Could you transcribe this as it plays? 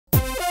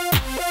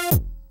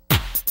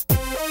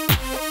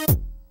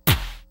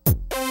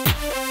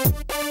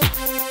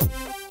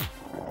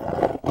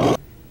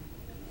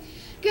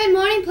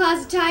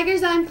Plaza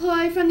Tigers. I'm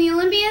Chloe from the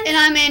Olympians. And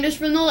I'm Anders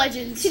from the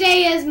Legends.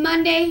 Today is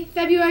Monday,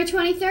 February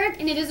 23rd,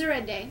 and it is a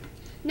red day.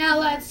 Now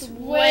let's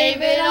wave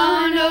it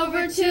on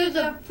over to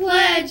the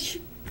pledge.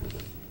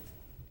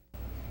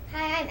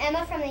 Hi, I'm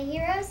Emma from the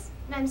Heroes.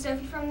 And I'm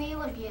Sophie from the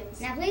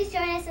Olympians. Now please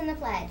join us in the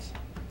pledge.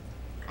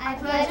 I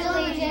pledge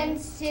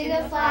allegiance to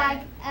the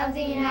flag of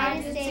the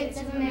United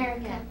States of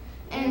America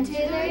and to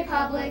the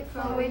republic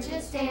for which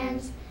it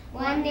stands,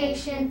 one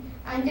nation,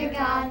 under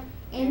God,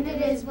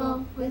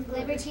 indivisible, with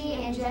liberty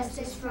and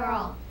justice for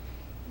all.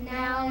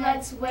 Now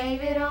let's wave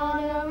it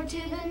on over to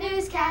the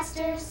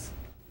newscasters.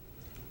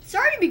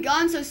 Sorry to be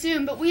gone so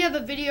soon, but we have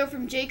a video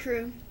from J.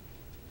 Crew.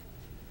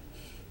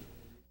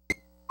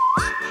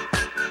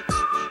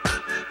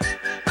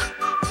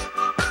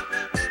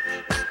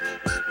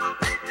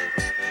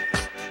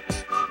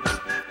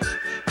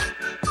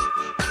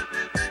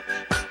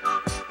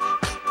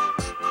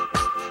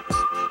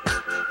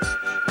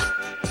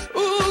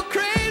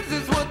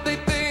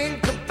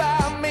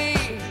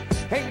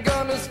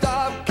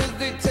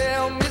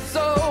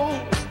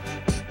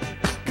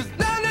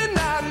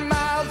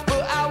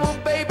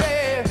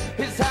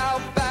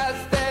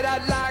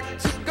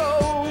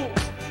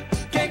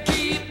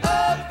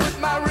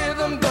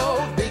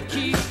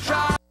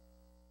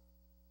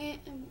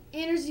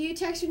 Anders, do you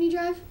text when you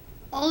drive?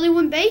 Only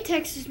when Bay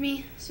texts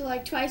me. So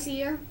like twice a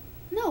year?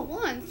 No,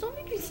 once. Don't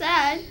make me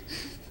sad.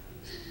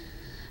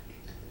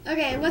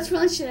 Okay, what's for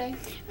lunch today?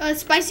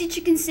 Spicy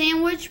chicken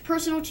sandwich,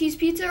 personal cheese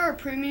pizza, or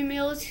premium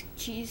meals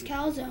cheese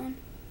calzone.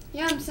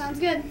 Yum, sounds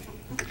good.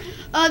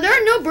 There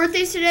are no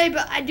birthdays today,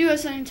 but I do have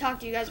something to talk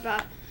to you guys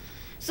about.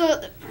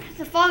 So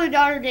the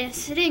father-daughter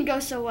dance, it didn't go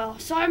so well.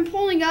 So I'm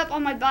pulling up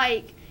on my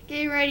bike,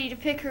 getting ready to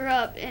pick her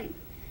up, and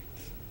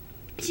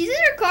she's in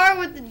her car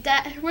with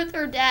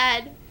her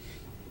dad.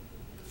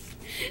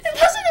 It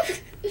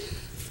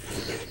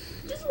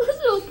just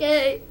wasn't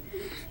okay.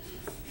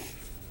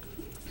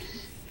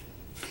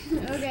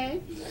 Okay.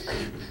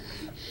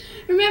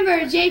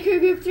 Remember, J. Crew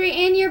Group 3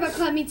 and Yearbook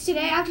Club meets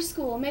today after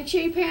school. Make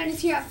sure your parent is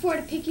here at 4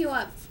 to pick you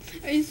up.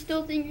 Are you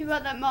still thinking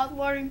about that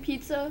mouth-watering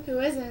pizza? Who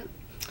isn't?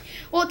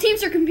 Well,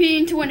 teams are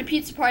competing to win a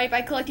pizza party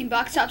by collecting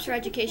box tops for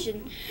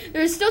education.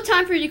 There is still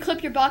time for you to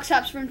clip your box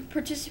tops from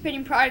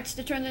participating products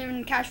to turn them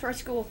into cash for our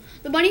school.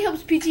 The money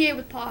helps PTA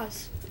with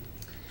PAWS.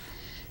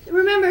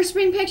 Remember,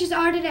 spring pictures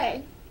are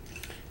today.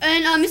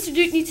 And Mr.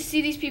 Duke needs to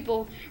see these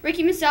people.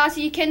 Ricky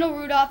Masasi, Kendall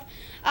Rudolph,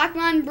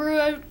 Akman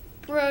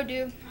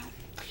Burodu,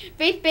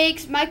 Faith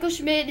Bakes, Michael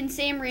Schmidt, and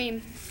Sam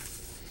Ream.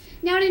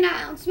 Now an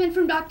announcement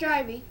from Dr.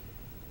 Ivy.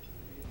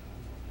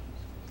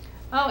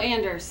 Oh,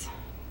 Anders,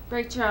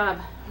 great job.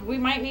 We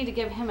might need to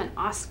give him an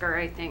Oscar,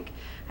 I think.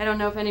 I don't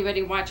know if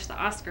anybody watched the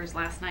Oscars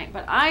last night,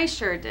 but I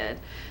sure did.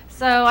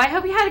 So I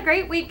hope you had a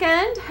great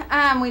weekend.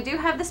 We do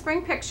have the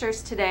spring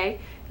pictures today.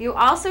 You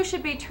also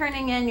should be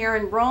turning in your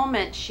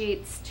enrollment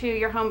sheets to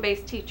your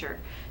home-based teacher.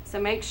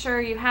 So make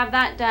sure you have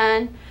that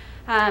done.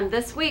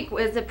 This week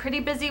was a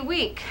pretty busy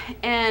week,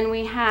 and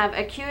we have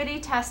acuity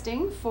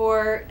testing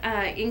for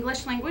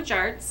English Language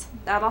Arts.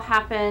 That'll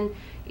happen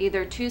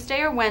either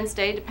Tuesday or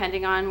Wednesday,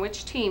 depending on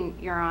which team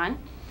you're on.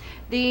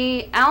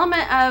 The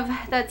element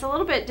that's a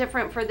little bit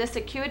different for this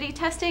acuity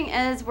testing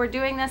is we're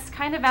doing this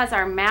kind of as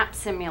our map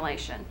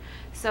simulation.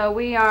 So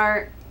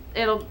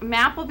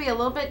map will be a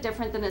little bit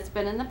different than it's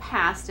been in the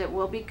past. It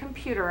will be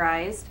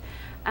computerized.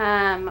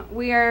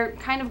 We are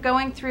kind of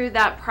going through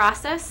that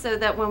process so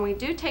that when we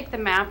do take the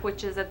map,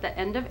 which is at the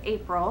end of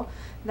April,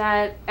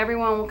 that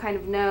everyone will kind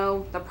of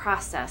know the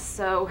process.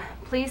 So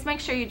please make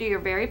sure you do your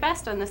very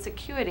best on this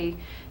acuity,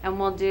 and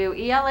we'll do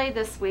ELA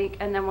this week,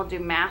 and then we'll do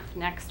math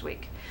next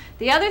week.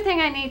 The other thing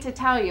I need to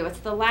tell you, it's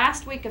the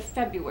last week of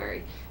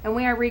February, and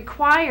we are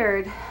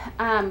required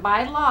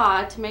by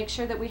law to make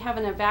sure that we have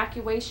an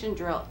evacuation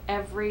drill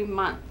every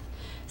month.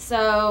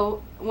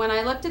 So when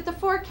I looked at the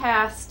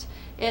forecast,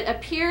 it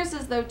appears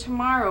as though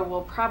tomorrow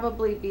will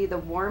probably be the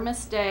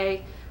warmest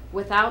day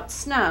without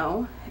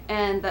snow,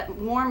 and the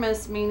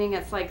warmest meaning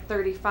it's like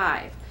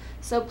 35.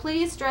 So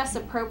please dress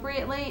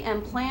appropriately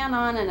and plan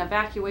on an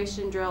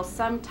evacuation drill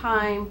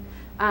sometime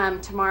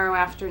tomorrow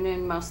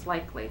afternoon, most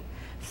likely.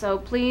 So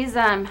please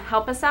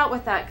help us out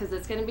with that, because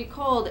it's going to be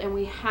cold and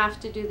we have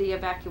to do the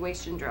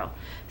evacuation drill.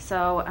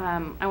 So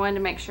I wanted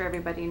to make sure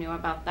everybody knew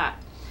about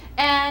that.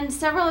 And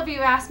several of you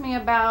asked me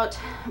about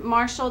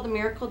Marshall the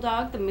Miracle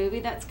Dog, the movie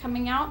that's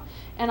coming out,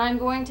 and I'm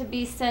going to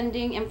be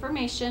sending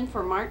information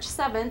for March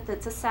 7th.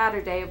 It's a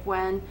Saturday of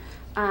when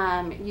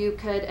you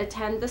could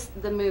attend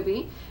the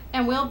movie,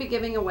 and we'll be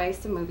giving away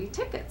some movie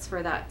tickets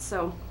for that.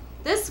 So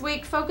this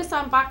week, focus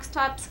on box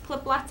tops,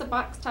 clip lots of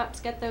box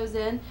tops, get those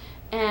in,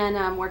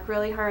 and work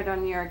really hard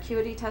on your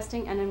acuity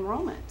testing and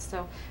enrollment.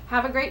 So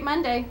have a great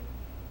Monday.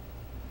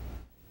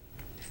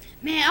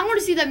 Man, I want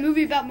to see that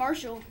movie about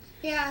Marshall.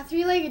 Yeah,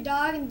 three-legged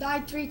dog and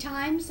died 3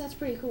 times. That's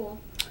pretty cool.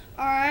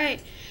 All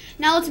right.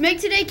 Now let's make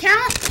today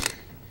count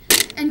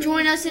and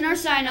join us in our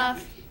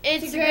sign-off.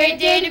 It's a great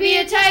day to be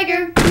a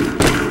tiger.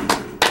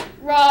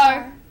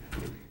 Roar.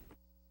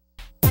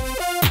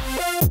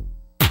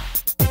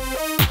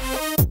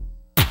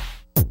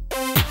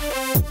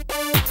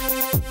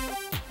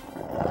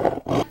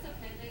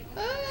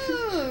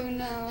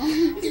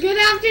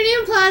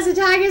 afternoon, Plaza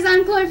Tigers.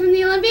 I'm Chloe from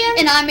the Olympians.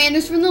 And I'm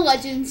Anders from the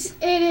Legends.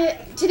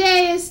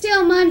 Today is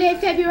still Monday,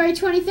 February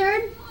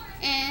 23rd.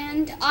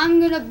 And I'm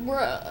going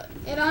to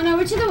Head on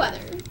over to the weather.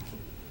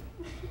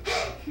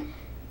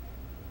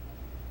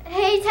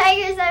 Hey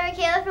Tigers, I'm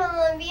Michaela from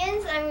the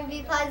Olympians. I'm going to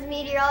be Plaza's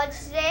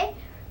meteorologist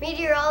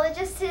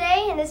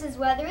today, and this is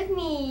Weather with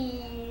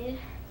Me.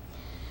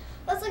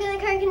 Let's look at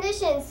the current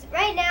conditions.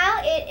 Right now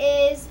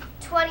it is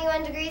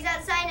 21 degrees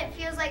outside and it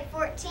feels like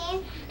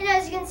 14. And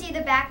as you can see,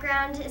 the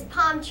background is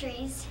palm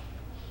trees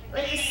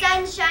with the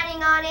sun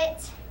shining on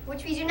it,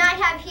 which we do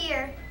not have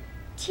here.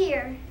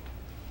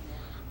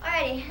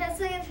 Alrighty, let's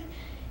look at the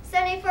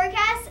Sunday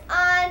forecast.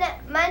 On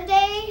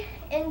Monday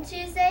and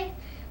Tuesday,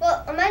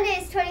 well, on Monday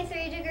it's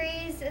 23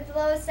 degrees with a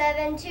low of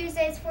 7.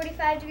 Tuesday it's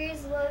 45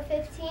 degrees with a low of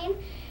 15.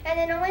 And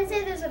then on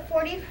Wednesday there's a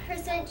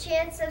 40%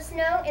 chance of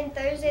snow, and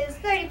Thursday there's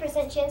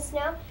 30% chance of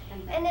snow.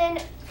 And then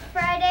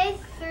Friday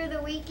through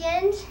the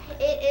weekend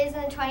it is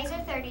in the 20s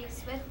or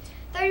 30s with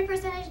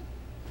 30%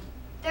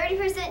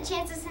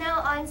 chance of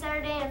snow on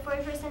Saturday and a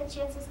 40%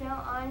 chance of snow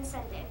on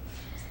Sunday.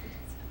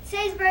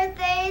 Today's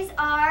birthdays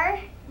are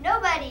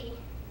nobody.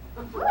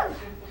 Woo.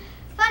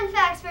 Fun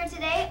facts for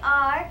today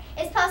are: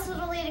 it's possible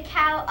to lead a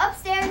cow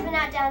upstairs but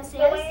not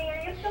downstairs.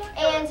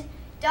 And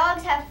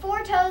dogs have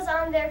 4 toes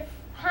on their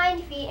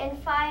hind feet and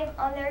 5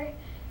 on their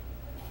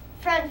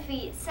front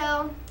feet.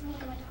 So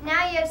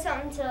now you have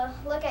something to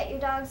look at your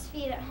dog's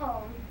feet at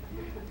home.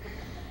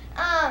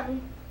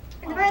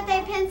 The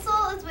birthday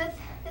pencil is with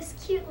this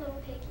cute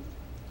little piggy.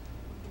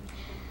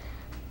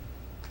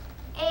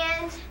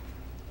 And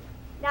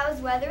that was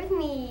Weather with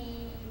Me.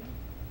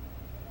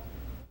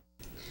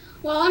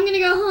 Well, I'm going to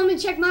go home and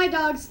check my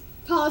dog's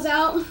paws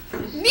out.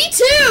 Me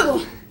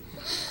too!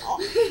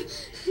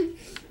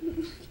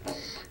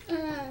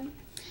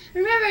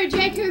 Remember,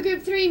 J Crew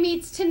Group 3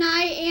 meets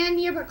tonight, and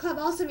Yearbook Club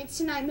also meets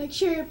tonight. Make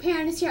sure your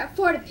parent is here at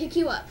 4 to pick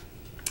you up.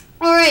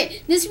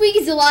 Alright, this week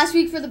is the last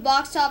week for the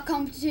box top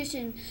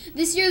competition.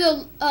 This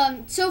year,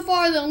 so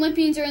far, the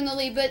Olympians are in the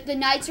lead, but the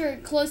Knights are a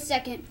close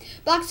second.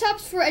 Box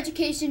tops for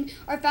education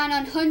are found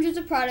on hundreds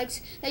of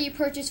products that you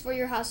purchase for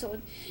your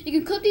household. You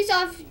can clip these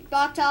off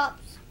box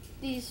tops,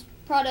 these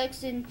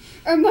products, and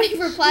earn money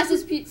for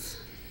Plaza's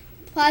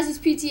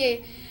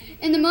PTA.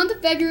 In the month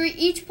of February,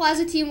 each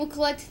Plaza team will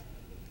collect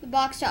the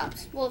box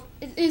tops. Well,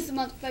 it is the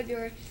month of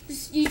February.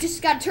 You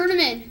just got to turn them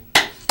in.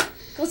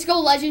 Let's go,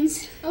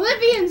 Legends.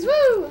 Olympians,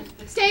 woo!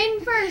 Staying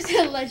first.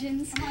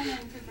 Legends.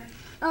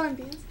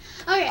 Olympians.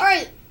 Okay. All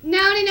right.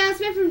 Now an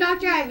announcement from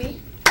Dr.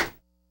 Ivy.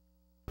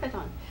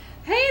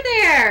 Hey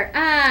there!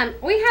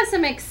 We have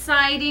some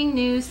exciting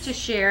news to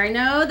share. I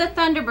know the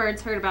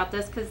Thunderbirds heard about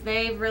this because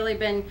they've really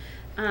been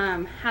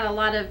had a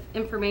lot of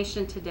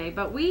information today,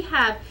 but we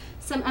have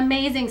some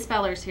amazing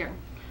spellers here.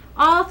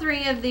 All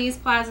 3 of these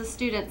Plaza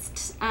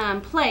students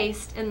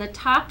placed in the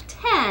top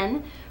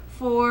 10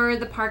 for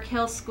the Park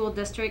Hill School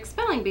District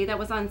Spelling Bee. That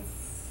was on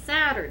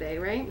Saturday,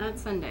 right? Not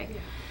Sunday. Yeah.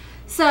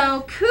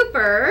 So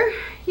Cooper,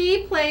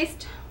 he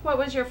placed, what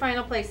was your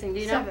final placing?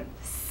 Do you know?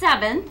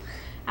 7th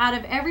out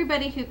of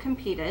everybody who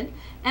competed.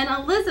 And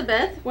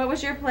Elizabeth, what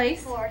was your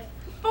place?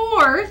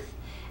 4th.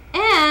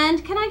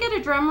 And can I get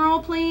a drum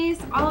roll, please?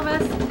 All of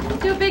us,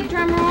 do a big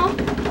drum roll.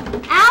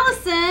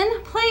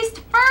 Allison placed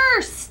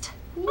 1st.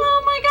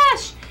 Oh my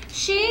gosh.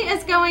 She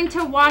is going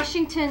to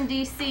Washington,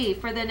 D.C.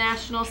 for the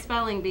National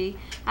Spelling Bee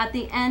at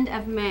the end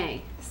of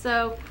May.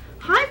 So,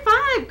 high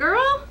 5,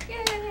 girl.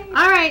 Yay.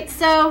 All right,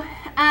 so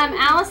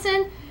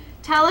Allison,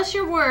 tell us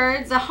your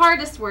words, the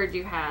hardest word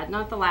you had,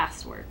 not the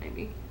last word,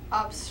 maybe.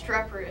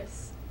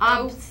 Obstreperous.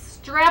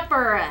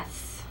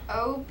 Obstreperous.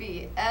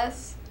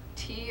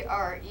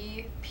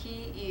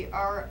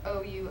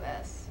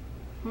 Obstreperous.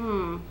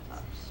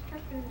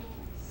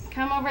 Obstreperous.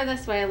 Come over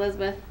this way,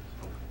 Elizabeth.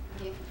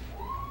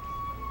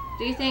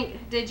 Do you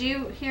think, did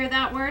you hear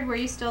that word? Were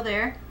you still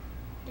there?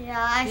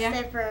 Yeah, I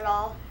stayed for it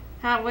all.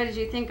 What did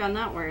you think on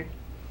that word?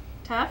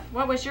 Tough?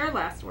 What was your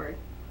last word?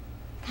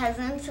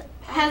 Peasant.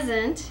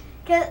 Peasant.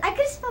 Cause I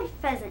could spell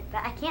pheasant,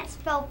 but I can't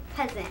spell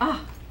peasant.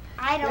 Oh,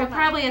 I don't know.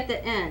 Probably at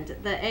the end,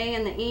 the A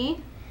and the E.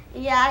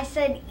 Yeah, I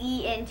said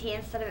E-N-T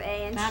instead of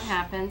A-N-T. That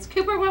happens.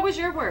 Cooper, what was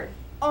your word?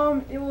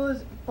 It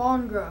was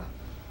bongra.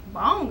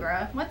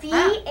 Bongra? What's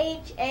that?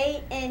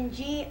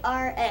 B-H-A-N-G-R-A.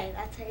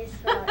 That's how you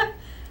spell it.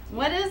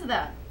 What is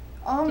that?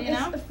 Do you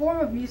know? It's a form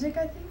of music,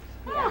 I think.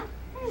 Yeah.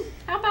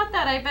 How about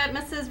that? I bet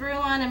Mrs.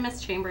 Rulon and Miss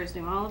Chambers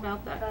knew all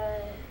about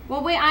that.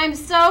 Well, I'm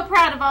so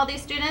proud of all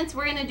these students.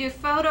 We're going to do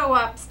photo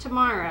ops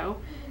tomorrow.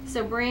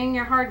 So bring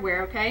your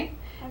hardware, okay?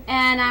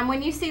 And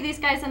when you see these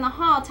guys in the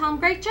hall, tell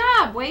them, great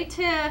job. Way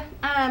to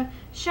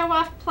show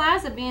off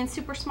Plaza being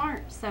super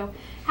smart. So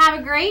have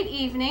a great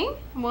evening.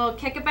 We'll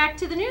kick it back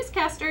to the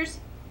newscasters.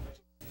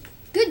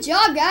 Good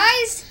job,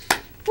 guys.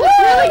 Woo!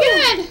 Really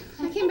good.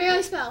 I can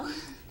barely spell.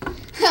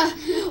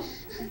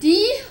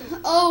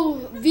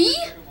 D-O-V?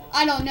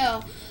 I don't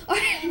know.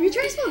 Have you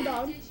tried to spell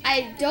dog?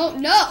 I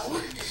don't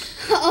know.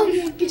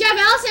 Good job,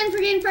 Allison, for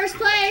getting 1st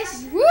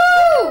place.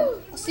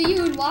 Woo! I'll see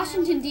you in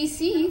Washington,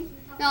 D.C.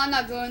 No, I'm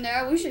not going there.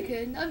 I wish I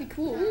could. That'd be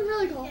cool. That'd be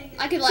really cool.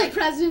 I could Like like,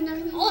 president and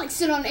everything. I'll like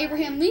sit on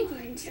Abraham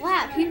Lincoln's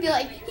lap. He'd be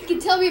like, he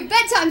could tell me a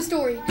bedtime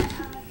story.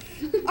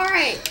 All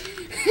right.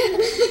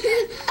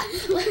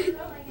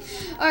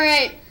 All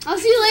right. I'll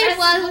see you later, Guys,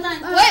 Plaza. hold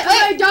on.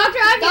 Wait, Dr.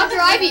 Ivy. Dr.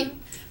 Ivy.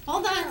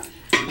 Hold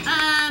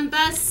on.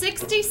 Bus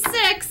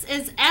 66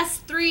 is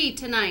S3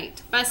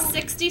 tonight. Bus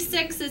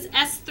 66 is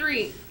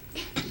S3.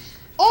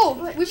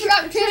 Oh, we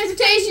forgot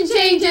transportation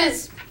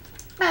changes.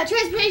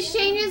 Transportation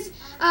changes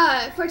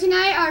for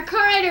tonight are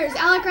car riders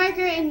Alec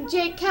Riker and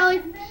Jake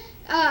Kelly.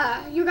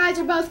 You guys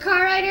are both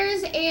car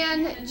riders,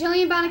 and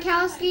Jillian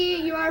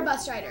Bonikowski, you are a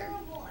bus rider.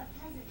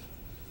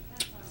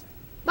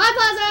 Bye,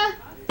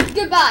 Plaza.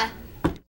 Goodbye.